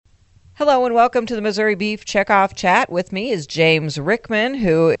Hello and welcome to the Missouri Beef Checkoff Chat. With me is James Rickman,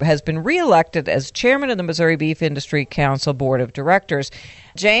 who has been reelected as chairman of the Missouri Beef Industry Council Board of Directors.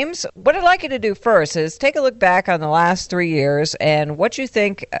 James, what I'd like you to do first is take a look back on the last 3 years and what you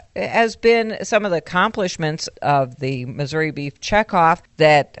think has been some of the accomplishments of the Missouri Beef Checkoff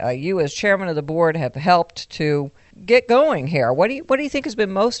that you as chairman of the board have helped to get going here. What do you think has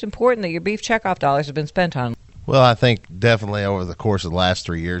been most important that your beef checkoff dollars have been spent on? Well, I think definitely over the course of the last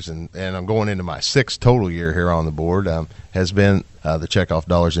 3 years, and I'm going into my sixth total year here on the board, has been the checkoff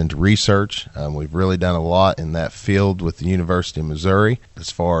dollars into research. We've really done a lot in that field with the University of Missouri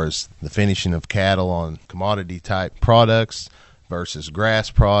as far as the finishing of cattle on commodity-type products versus grass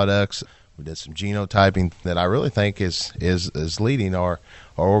products. We did some genotyping that I really think is leading our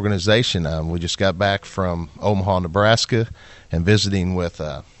organization. We just got back from Omaha, Nebraska, and visiting with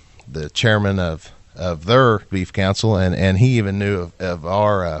the chairman of their beef council, and he even knew of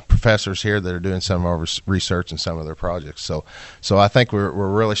our professors here that are doing some of our research and some of their projects. So I think we're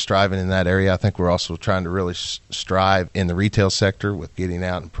really striving in that area. I think we're also trying to really strive in the retail sector with getting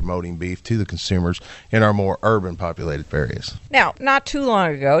out and promoting beef to the consumers in our more urban populated areas. Now, not too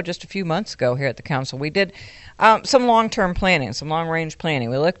long ago, just a few months ago here at the council, we did some long-term planning, some long-range planning.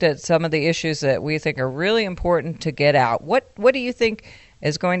 We looked at some of the issues that we think are really important to get out. What do you think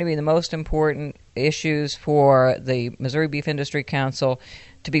is going to be the most important issues for the Missouri Beef Industry Council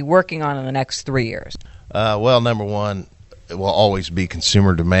to be working on in the next 3 years? Well, number one, it will always be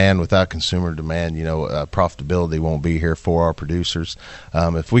consumer demand. Without consumer demand, profitability won't be here for our producers.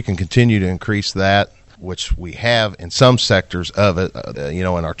 If we can continue to increase that, which we have in some sectors of it, in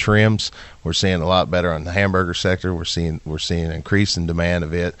our trims, we're seeing a lot better on the hamburger sector. We're seeing an increase in demand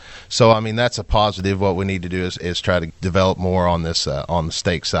of it. So, that's a positive. What we need to do is try to develop more on this on the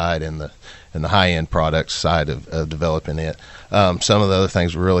steak side and the high end products side of developing it. Some of the other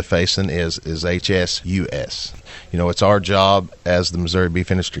things we're really facing is HSUS. It's our job as the Missouri Beef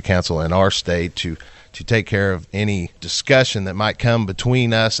Industry Council in our state to take care of any discussion that might come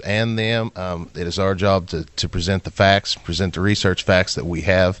between us and them. It is our job to present the facts, present the research facts that we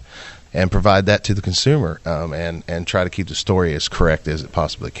have, and provide that to the consumer, and try to keep the story as correct as it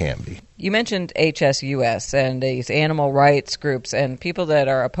possibly can be. You mentioned HSUS and these animal rights groups and people that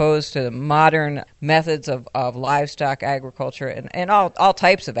are opposed to the modern methods of livestock agriculture and all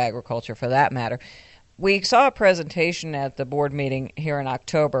types of agriculture for that matter. We saw a presentation at the board meeting here in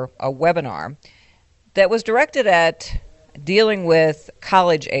October, a webinar, that was directed at dealing with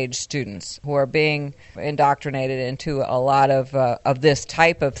college-age students who are being indoctrinated into a lot of this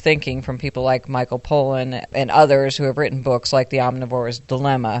type of thinking from people like Michael Pollan and others who have written books like The Omnivore's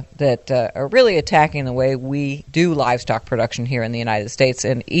Dilemma that are really attacking the way we do livestock production here in the United States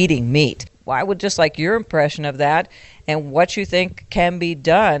and eating meat. Well, I would just like your impression of that and what you think can be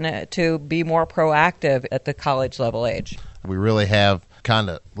done to be more proactive at the college-level age. We really have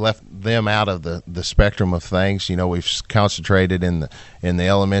kind of left them out of the spectrum of things. We've concentrated in the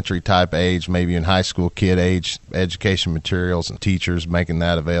elementary type age, maybe in high school kid age, education materials and teachers, making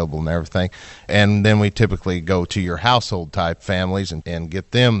that available and everything. And then we typically go to your household type families and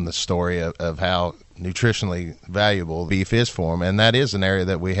get them the story of how nutritionally valuable beef is for them. And that is an area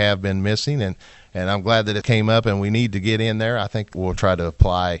that we have been missing, and I'm glad that it came up, and we need to get in there. I think we'll try to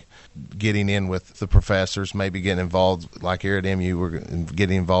apply getting in with the professors, maybe getting involved, like here at MU, we're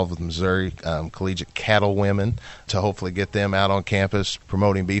getting involved with Missouri collegiate cattle women to hopefully get them out on campus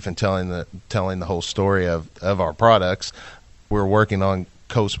promoting beef and telling the whole story of our products. We're working on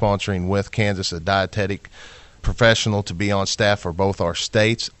co-sponsoring with Kansas a dietetic professional to be on staff for both our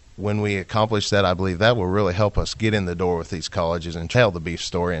states. When we accomplish that, I believe that will really help us get in the door with these colleges and tell the beef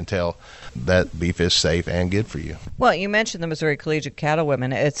story and tell that beef is safe and good for you. Well, you mentioned the Missouri Collegiate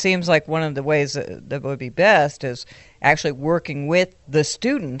Cattlewomen. It seems like one of the ways that would be best is actually working with the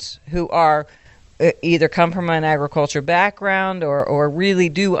students who are either come from an agriculture background or really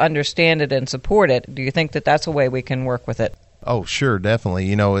do understand it and support it. Do you think that that's a way we can work with it? Oh, sure,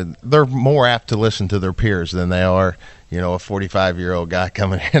 definitely. They're more apt to listen to their peers than they are, a 45-year-old guy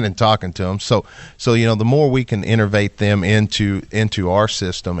coming in and talking to them. So the more we can innovate them into our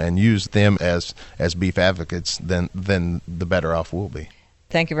system and use them as beef advocates, then the better off we'll be.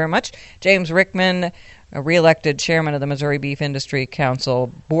 Thank you very much. James Rickman, reelected chairman of the Missouri Beef Industry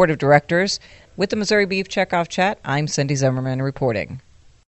Council Board of Directors. With the Missouri Beef Checkoff Chat, I'm Cindy Zimmerman reporting.